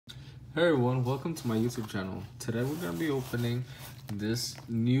Hey everyone, welcome to my YouTube channel. Today we're going to be opening this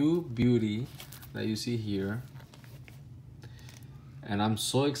new beauty that you see here. And I'm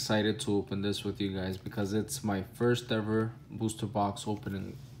so excited to open this with you guys because it's my first ever booster box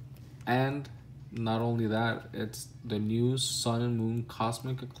opening. And not only that, it's the new Sun and Moon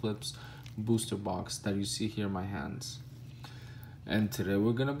Cosmic Eclipse booster box that you see here in my hands. And today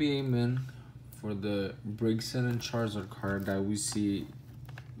we're going to be aiming for the Briggs and Charizard card that we see.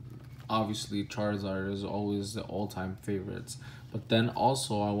 Obviously, Charizard is always the all-time favorites. But then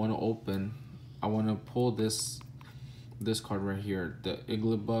also, I want to pull this card right here, the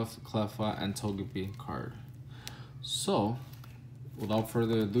Igglybuff, Cleffa, and Togepi card. So, without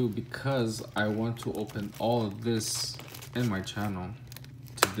further ado, because I want to open all of this in my channel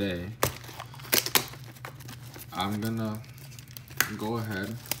today, I'm gonna go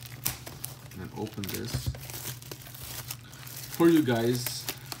ahead and open this for you guys,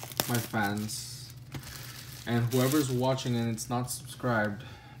 my fans, and whoever's watching and it's not subscribed,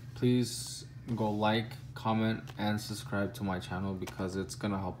 please go like, comment, and subscribe to my channel because it's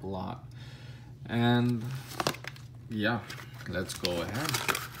gonna help a lot. And yeah, let's go ahead.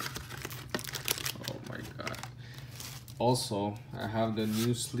 Oh my god. Also, I have the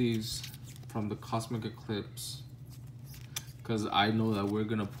new sleeves from the Cosmic Eclipse because I know that we're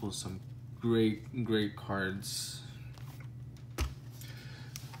gonna pull some great cards.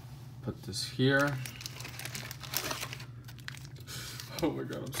 Put this here. Oh my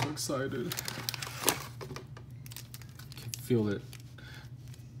god, I'm so excited. I can feel it.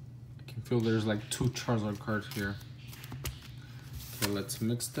 I can feel there's like 2 Charizard cards here. Okay, let's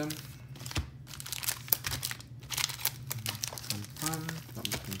mix them.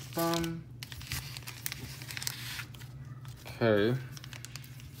 Okay.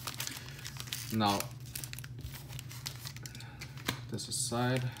 Now, put this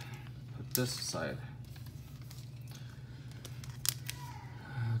aside. Put this aside.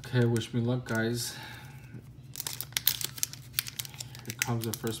 Okay, wish me luck, guys. Here comes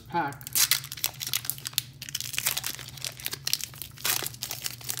the first pack.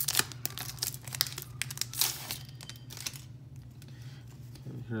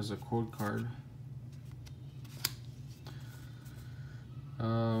 Okay, here's a code card.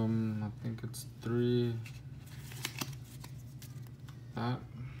 I think it's 3. That.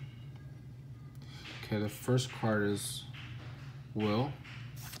 Okay, the first card is Will,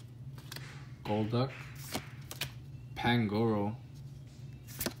 Golduck, Pangoro,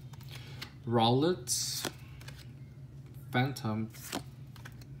 Rowlet, Phantom,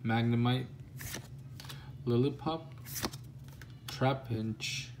 Magnemite, Lillipup,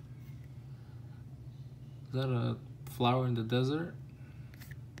 Trapinch. Is that a flower in the desert?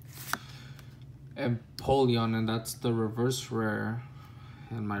 And Polion, and that's the reverse rare.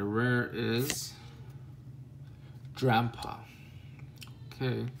 And my rare is Drampa.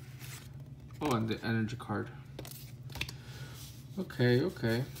 Okay. Oh, and the energy card. Okay.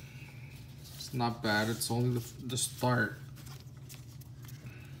 It's not bad. It's only the start.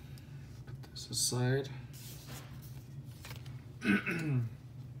 Put this aside.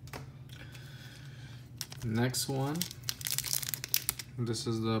 Next one. This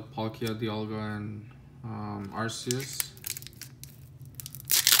is the Palkia, Dialga, and Arceus.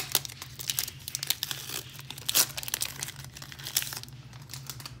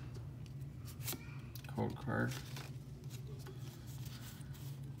 Code card.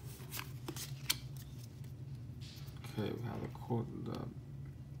 Okay, we have the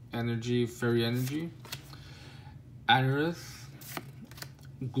energy, fairy energy, Anorith,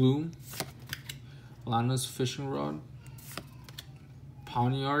 Gloom, Lana's fishing rod,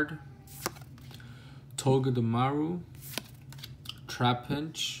 Pawniard, Togedemaru,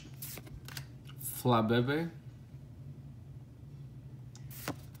 Trapinch, Flabebe,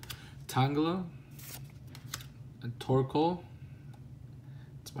 Tangela, and Torkoal.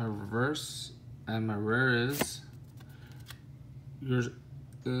 It's my reverse, and my rare is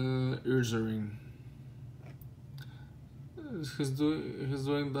Ursaring. He's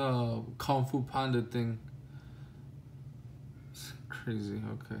doing the Kung Fu Panda thing. It's crazy.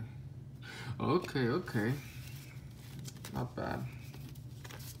 Okay. Not bad.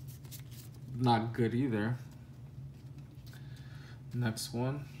 Not good either. Next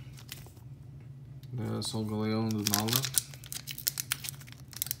one. The Solgaleo and Lunala.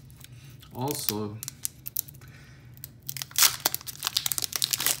 Also,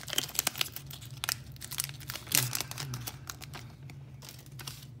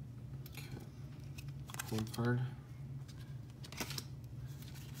 code card.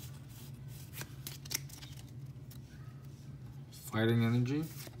 Fighting energy,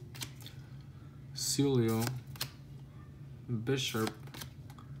 Celio, Bishop,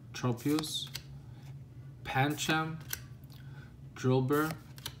 Tropius, Pancham, Drillbur,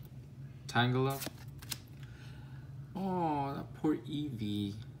 Tangela. Oh, that poor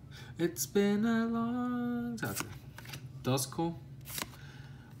Eevee. It's been a long time. Duskull.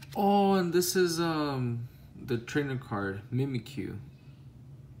 Oh, and this is the trainer card, Mimikyu.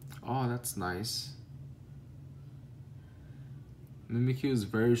 Oh, that's nice. Mimikyu is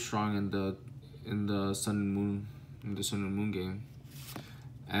very strong in the Sun and Moon game.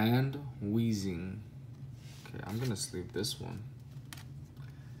 And Wheezing. Okay, I'm gonna sleeve this one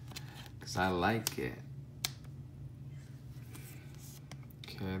because I like it.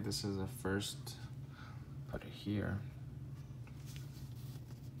 Okay, this is the first. Put it here.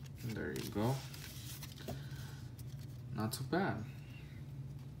 There you go. Not too bad.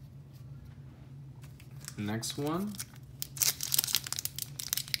 Next one.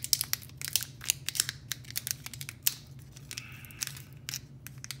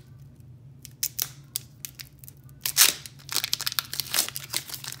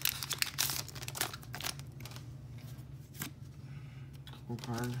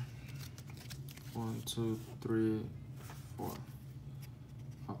 Card. 1, 2, 3, 4.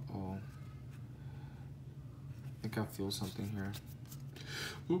 Uh-oh. I think I feel something here.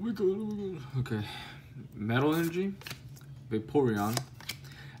 Oh my god, oh my god. Okay. Metal Energy, Vaporeon,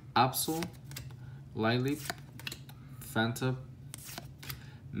 Absol, Lileep, Fanta,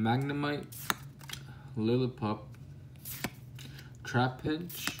 Magnemite, Lillipup,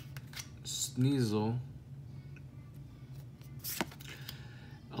 Trapinch, Sneasel,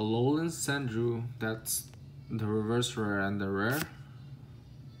 Alolan Sandrew, that's the reverse rare and the rare.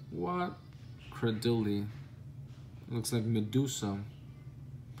 What? Credilli. Looks like Medusa.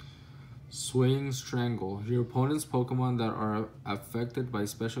 Swaying Strangle. Your opponent's Pokemon that are affected by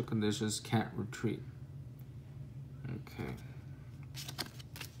special conditions can't retreat. Okay.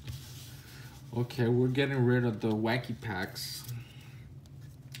 Okay, we're getting rid of the wacky packs.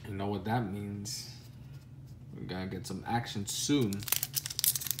 You know what that means. We gotta get some action soon.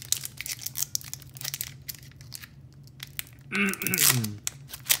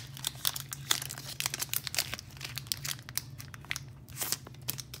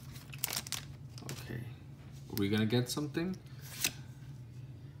 Okay, are we gonna get something?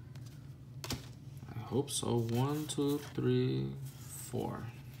 I hope so. 1, 2, 3, 4.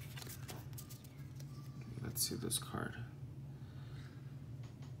 Let's see this card.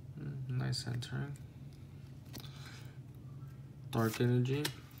 Nice entering. Dark Energy,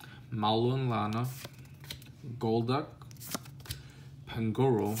 Malu and Lana, Golduck,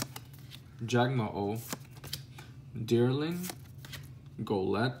 Pangoro, Jagma-O, Deerling,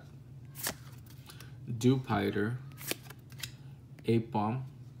 Golett, Dewpider, Apom,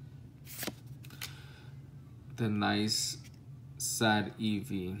 the nice sad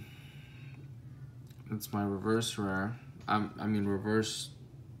Eevee. It's my reverse rare. I mean reverse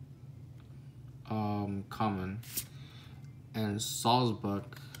common. And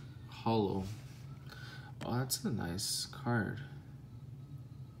Sawsbuck Hollow. Oh, that's a nice card.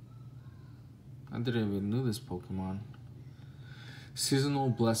 I didn't even know this Pokemon. Seasonal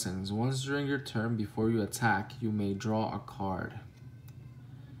Blessings. Once during your turn, before you attack, you may draw a card.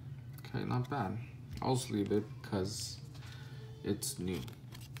 Okay, not bad. I'll just leave it because it's new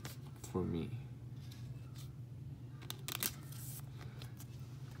for me.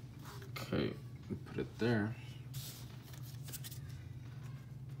 Okay, put it there.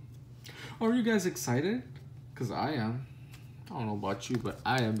 Are you guys excited? Because I am. I don't know about you, but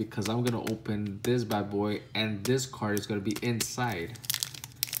I am, because I'm going to open this bad boy and this card is going to be inside.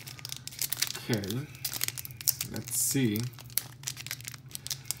 Okay. Let's see.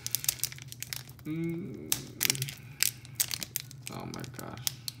 Oh my gosh.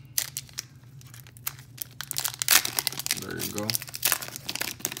 There you go.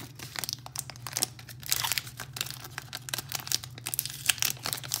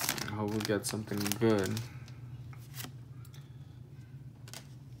 I hope we get something good.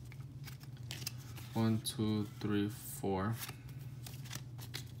 1, 2, 3, 4.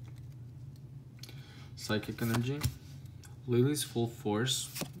 Psychic Energy, Lily's Full Force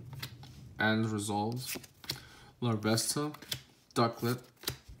and Resolves, Larvesta, Ducklet,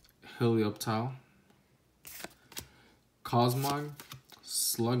 Helioptile, Cosmog,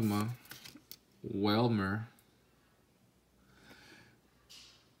 Slugma, Whelmer.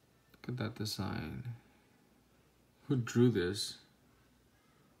 Look at that design. Who drew this?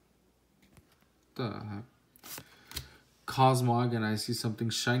 The heck? Cosmog, and I see something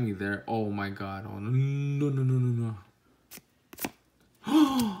shiny there. Oh my god. Oh no, no, no, no,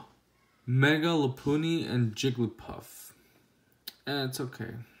 no. Mega Lopunny and Jigglypuff. And it's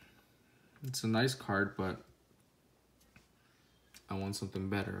okay. It's a nice card, but I want something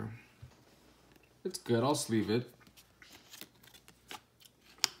better. It's good, I'll sleeve it.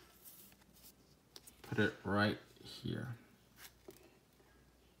 Put it right here.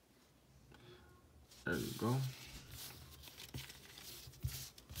 There you go.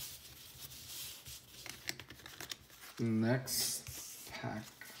 Next pack.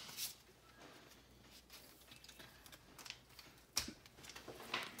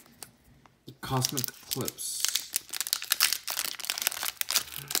 Cosmic Eclipse.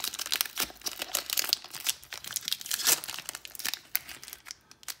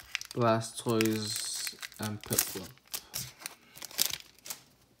 Blastoise and Piplup.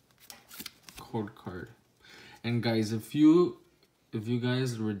 Code card. And guys, if you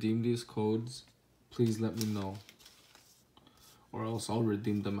guys redeem these codes, please let me know, or else I'll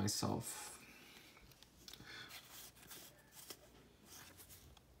redeem them myself.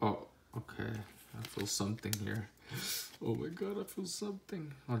 Oh, okay. I feel something here. Oh my god, I feel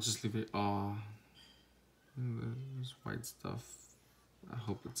something. I'll just leave it. Oh, there's white stuff. I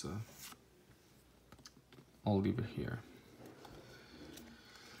hope it's a... I'll leave it here.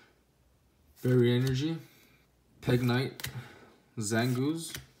 Berry Energy, Pegnite,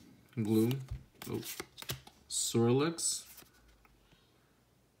 Zangoose, Gloom, Swirlix,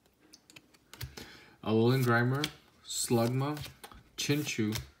 Alolan Grimer, Slugma,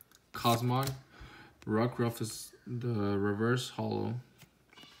 Chinchou, Cosmog, Rockruff is the reverse holo,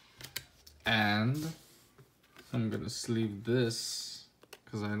 and I'm gonna sleeve this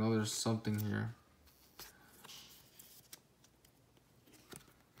because I know there's something here.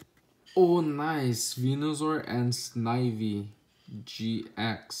 Oh, nice. Venusaur and Snivy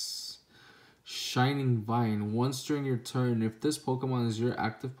GX. Shining Vine. Once during your turn, if this Pokemon is your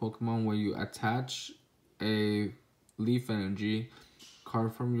active Pokemon, when you attach a Leaf Energy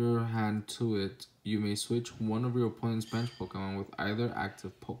card from your hand to it, you may switch one of your opponent's bench Pokemon with either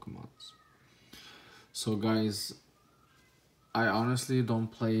active Pokemons. So guys, I honestly don't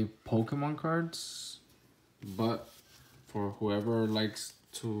play Pokemon cards, but for whoever likes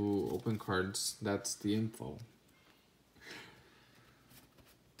to open cards, that's the info.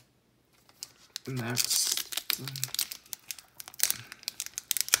 Next,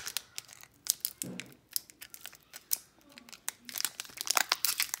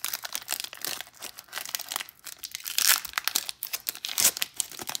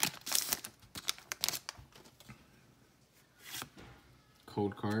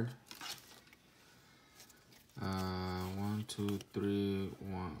 code card. 1, 2, 3,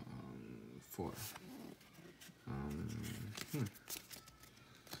 1, 4.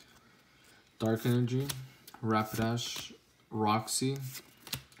 Dark Energy, Rapidash, Roxy,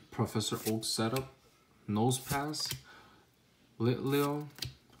 Professor Oak Setup, Nosepass, Litleo,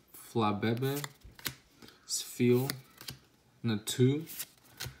 Flabebe, Spheal, Natu,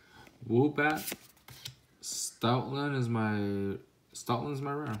 Woobat, Stoutland's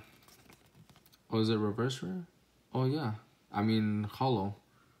my rare. Oh, is it reverse rare? Oh yeah, I mean holo.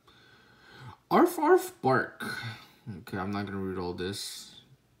 Arf Arf Bark. Okay, I'm not gonna read all this.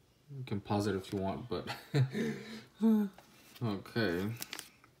 You can pause it if you want, but okay.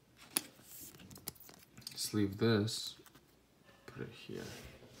 Sleeve this. Put it here.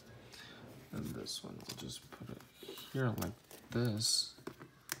 And this one, I'll just put it here like this.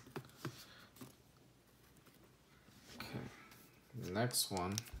 Okay. Next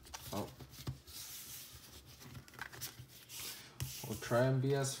one. Oh. I'll try and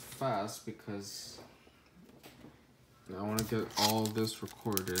be as fast because I want to get all this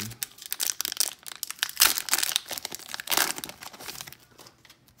recorded.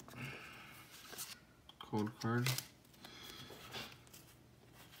 Code card.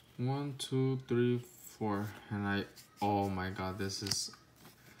 1, 2, 3, 4. And oh my god, this is...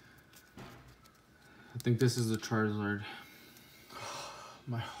 I think this is the Charizard.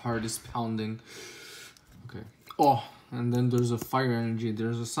 My heart is pounding. Okay. Oh, and then there's a Fire Energy.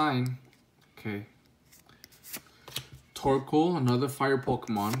 There's a sign. Okay. Torkoal, another fire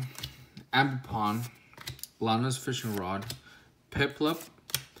Pokemon. Ambipom, Lana's Fishing Rod. Piplup,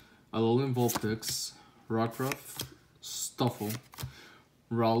 Alolan Vulpix, Rockruff, Stuffle,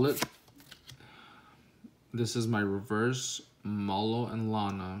 Rowlet. This is my reverse Malo and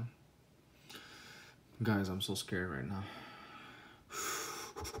Lana. Guys, I'm so scared right now.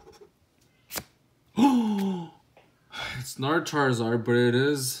 Oh, it's not a Charizard, but it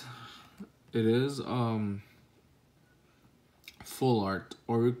is full art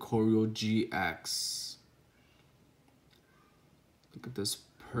Oricorio GX. Look at this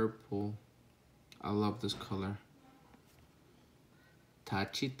purple. I love this color.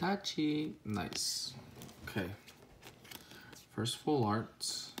 Tachi Tachi. Nice. Okay. First full art.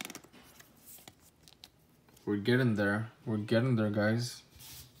 We're getting there. We're getting there, guys.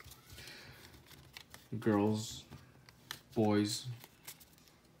 Girls, boys,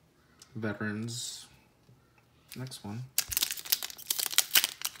 veterans. Next one.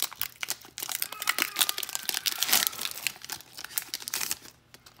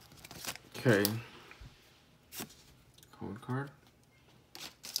 Okay. Code card.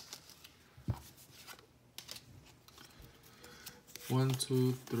 One,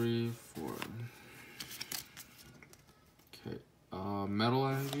 two, three, four. Okay. Metal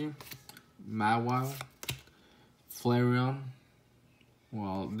Energy, Mawile, Flareon.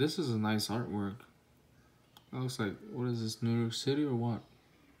 Well, this is a nice artwork. That looks like, what is this, New York City or what?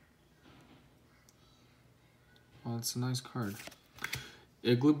 Oh, it's a nice card.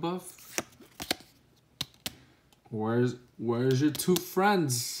 Igglybuff. Where's your two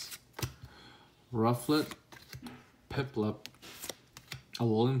friends? Rufflet, Piplup,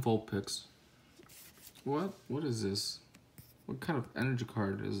 Alolan Vulpix. What is this? What kind of energy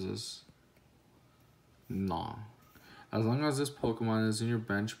card is this? Nah. As long as this Pokemon is in your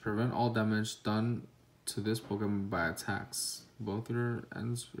bench, prevent all damage done to this Pokemon by attacks. Both your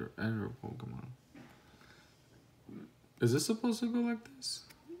and your Pokemon. Is this supposed to go like this?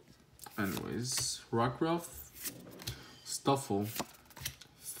 Anyways, Rockruff, Stuffle,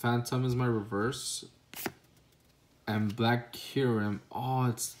 Phantom is my reverse, and Black Kyurem.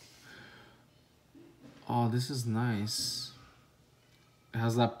 Oh, this is nice. It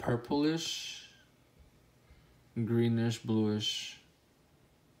has that purplish, greenish, bluish.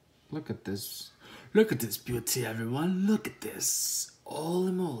 Look at this. Look at this beauty, everyone. Look at this.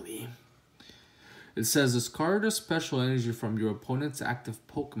 Holy moly. It says discard a special energy from your opponent's active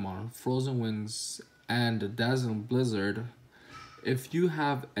Pokemon, Frozen Wings, and Dazzling Blizzard. If you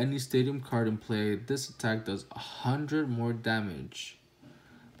have any stadium card in play, this attack does 100 more damage.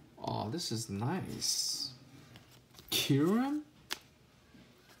 Oh, this is nice. Kyurem?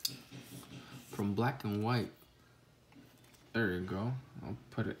 From Black and White. There you go. I'll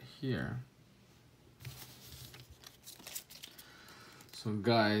put it here. So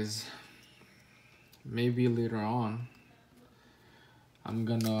guys, maybe later on, I'm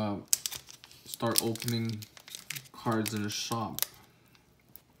gonna start opening cards in a shop.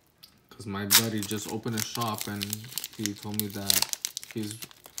 Cause my buddy just opened a shop and he told me that he's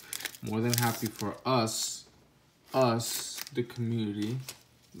more than happy for us, the community,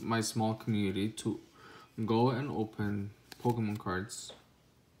 my small community, to go and open Pokemon cards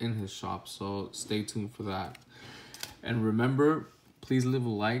in his shop. So stay tuned for that. And remember, please leave a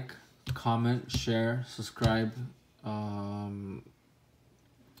like, comment, share, subscribe, and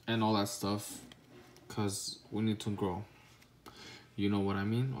all that stuff, because we need to grow. You know what I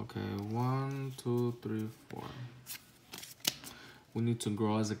mean? Okay, 1, 2, 3, 4. We need to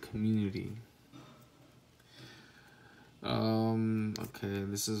grow as a community. Okay,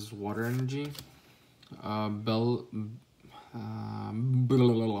 this is Water Energy. Bell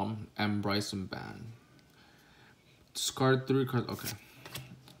and Bryson Band. Discard 3 cards. Okay.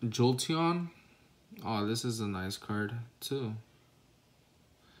 Jolteon. Oh, this is a nice card too.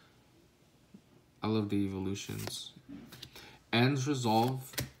 I love the evolutions. Ends Resolve,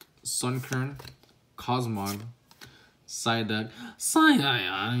 Sunkern, Cosmog, Psyduck,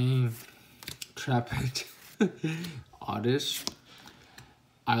 Psyduck, Trapinch, Oddish,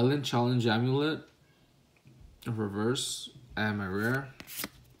 Island Challenge Amulet, Reverse, and my rare,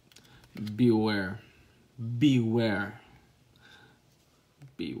 Beware. Beware.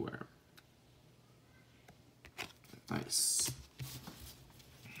 Beware. Nice.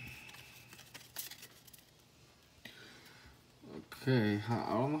 Okay, I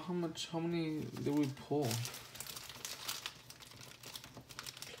don't know how many did we pull?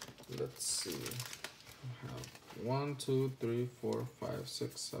 Let's see. We have 1, 2, 3, 4, 5,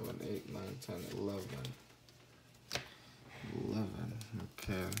 6, 7, 8, 9, 10, 11. 11,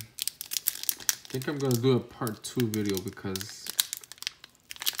 okay. I think I'm gonna do a part 2 video because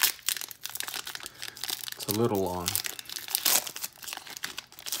it's a little long.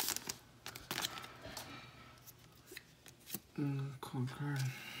 Cold card.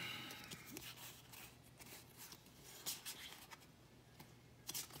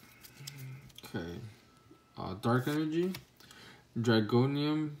 Okay. Dark Energy,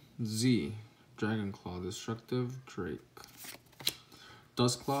 Dragonium Z, Dragonclaw, Destructive Drake,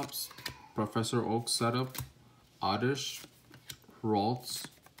 Dusclops, Professor Oak Setup, Oddish, Ralts,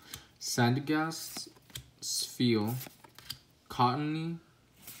 Sandygast, Spheal, Cottony,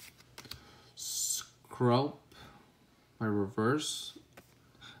 Skrelp, my reverse,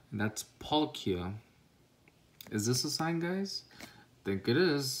 and that's Palkia. Is this a sign, guys? I think it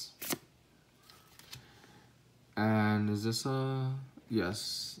is. And is this a,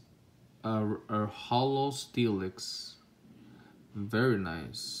 yes, a hollow Steelix. Very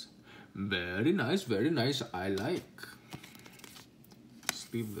nice. Very nice, very nice. I like.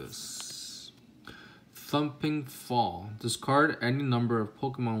 Let's leave this. Thumping Fall. Discard any number of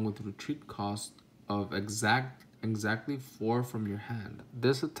Pokemon with retreat cost of exactly 4 from your hand.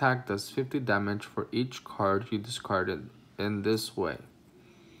 This attack does 50 damage for each card you discarded in this way.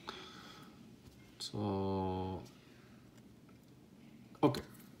 So, okay.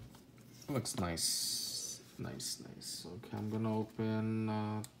 Looks nice. Nice, nice. Okay, I'm gonna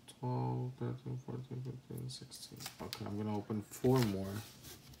open 12, 13, 14, 15, 16. Okay, I'm gonna open 4 more.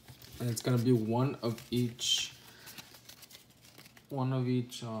 And it's gonna be one of each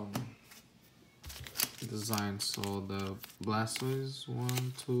design. So the Blastoise,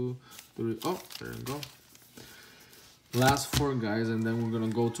 1, 2, 3. Oh, there you go. Last 4, guys, and then we're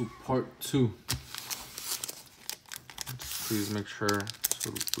gonna go to part 2. Please make sure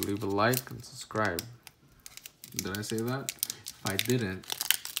to leave a like and subscribe. Did I say that? If I didn't,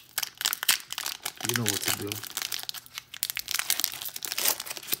 you know what to do.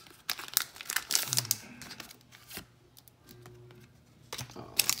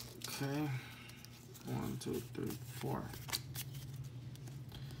 Okay. 1, 2, 3, 4.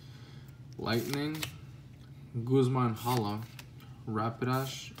 Lightning, Guzman Hala,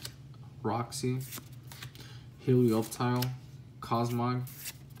 Rapidash, Roxy, Helioptile, Cosmog,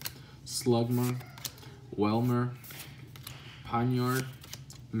 Slugma, Welmer, Panyard,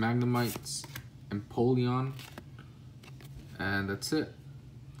 Magnemites, Empoleon, and that's it.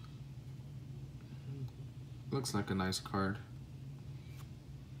 Looks like a nice card.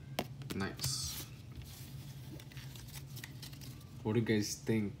 Nice. What do you guys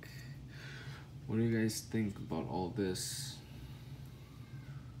think? What do you guys think about all this?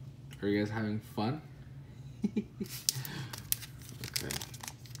 Are you guys having fun? Okay.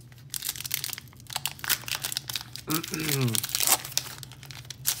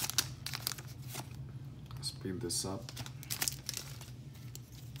 Speed this up.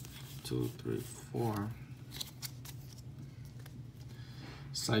 2, 3, 4.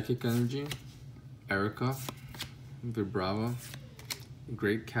 Psychic Energy, Erica, Vibrava,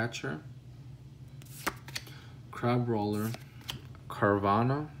 Great Catcher, Crabrawler,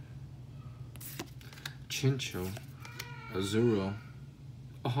 Carvana, Chincho, Azuro.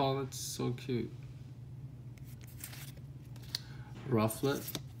 Oh, that's so cute. Rufflet,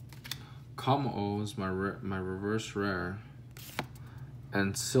 Como is my reverse rare,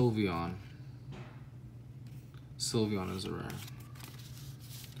 and Sylveon. Sylveon is a rare.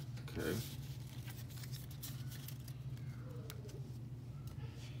 Okay.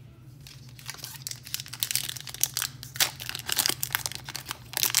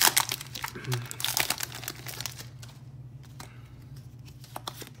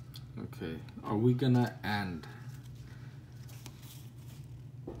 Okay, are we gonna end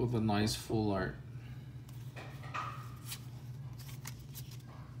with a nice full art?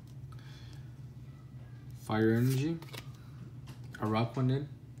 Fire Energy, Araquanid,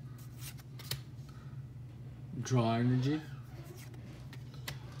 Draw Energy,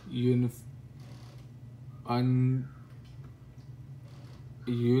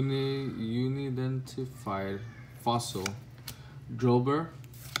 Unidentified Fossil, Drober,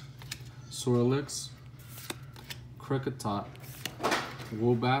 Swirlix, Kricketot,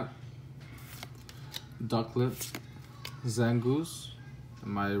 Woobat, Ducklet, Zangoose,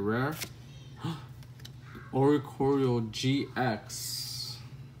 and my rare, Oricorio GX.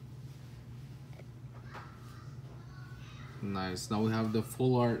 Nice. Now we have the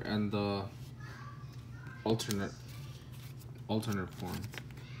full art and the alternate form.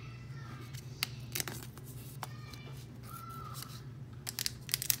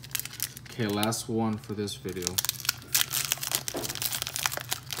 Okay, last one for this video.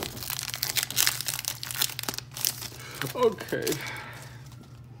 Okay.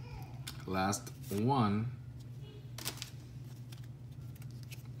 Last one.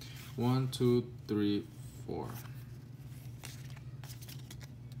 1, 2, 3, 4.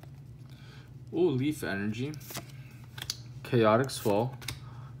 Oh, Leaf Energy, Chaotic Swell,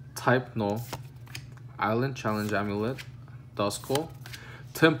 Type No, Island Challenge Amulet, Duskull,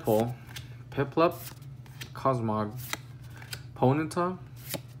 Temple, Piplup, Cosmog, Ponyta.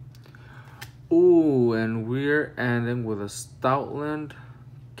 Ooh, and we're ending with a Stoutland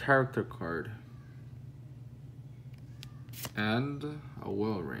character card and a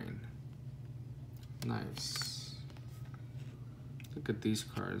Will Rain. Nice. Look at these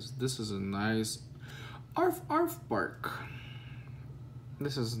cards. This is a nice Arf Arf Bark.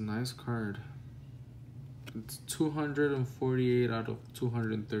 This is a nice card. It's 248 out of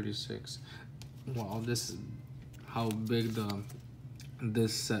 236. Wow, this is how big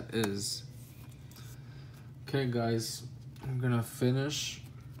this set is. Okay guys, I'm gonna finish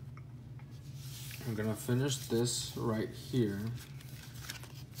this right here,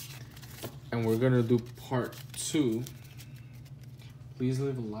 and we're gonna do part 2. Please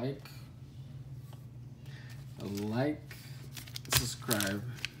leave a like, subscribe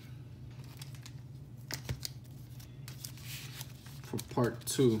for part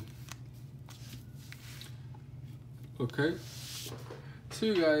 2. Okay, see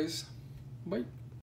you guys. Bye.